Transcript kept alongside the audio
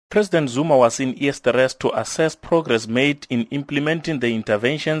President Zuma was in Eersterust to assess progress made in implementing the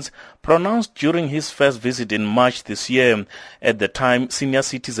interventions pronounced during his first visit in March this year. At the time, senior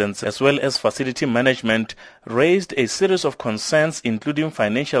citizens as well as facility management raised a series of concerns including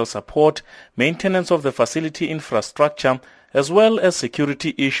financial support, maintenance of the facility infrastructure, as well as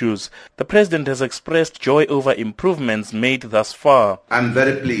security issues. The President has expressed joy over improvements made thus far. I'm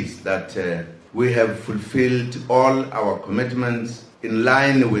very pleased that we have fulfilled all our commitments in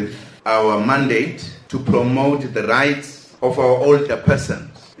line with our mandate to promote the rights of our older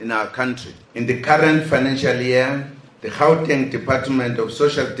persons in our country. In the current financial year, the Gauteng Department of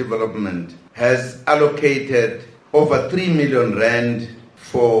Social Development has allocated over 3 million rand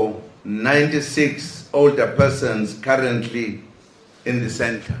for 96 older persons currently in the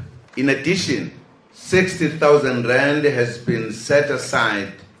center. In addition, 60,000 rand has been set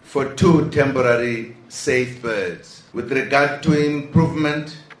aside for 2 temporary safe beds. With regard to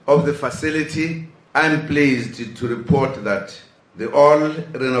improvement of the facility, I'm pleased to report that all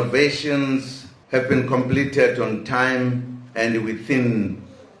renovations have been completed on time and within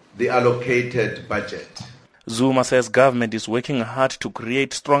the allocated budget. Zuma says government is working hard to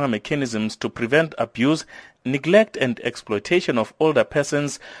create stronger mechanisms to prevent abuse, neglect and exploitation of older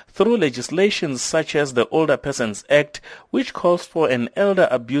persons through legislation such as the Older Persons Act, which calls for an elder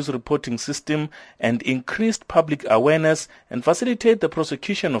abuse reporting system and increased public awareness and facilitate the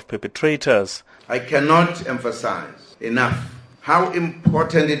prosecution of perpetrators. I cannot emphasize enough how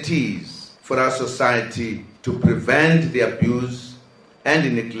important it is for our society to prevent the abuse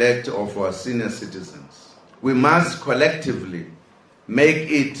and neglect of our senior citizens. We must collectively make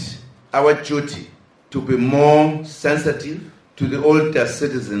it our duty to be more sensitive to the older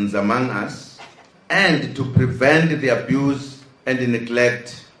citizens among us and to prevent the abuse and the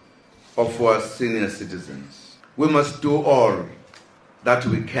neglect of our senior citizens. We must do all that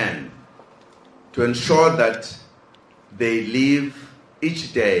we can to ensure that they live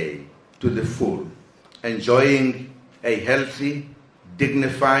each day to the full, enjoying a healthy,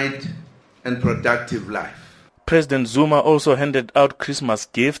 dignified and productive life. President Zuma also handed out Christmas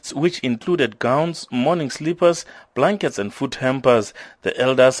gifts which included gowns, morning slippers, blankets and food hampers. The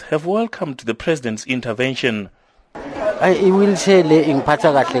elders have welcomed the President's intervention. I-wheelchair le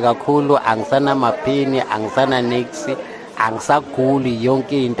ingiphatha kahle kakhulu, angisana maphini, angisana nix, angisaguli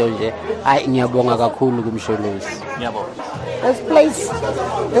yonke into nje. Ngiyabonga kakhulu kumsholozi.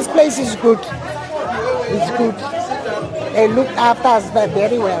 This place is good. It's good. They look after us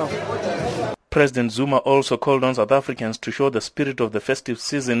very well. President Zuma also called on South Africans to show the spirit of the festive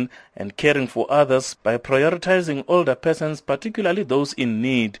season and caring for others by prioritizing older persons, particularly those in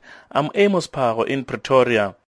need. I'm Amos Paro in Pretoria.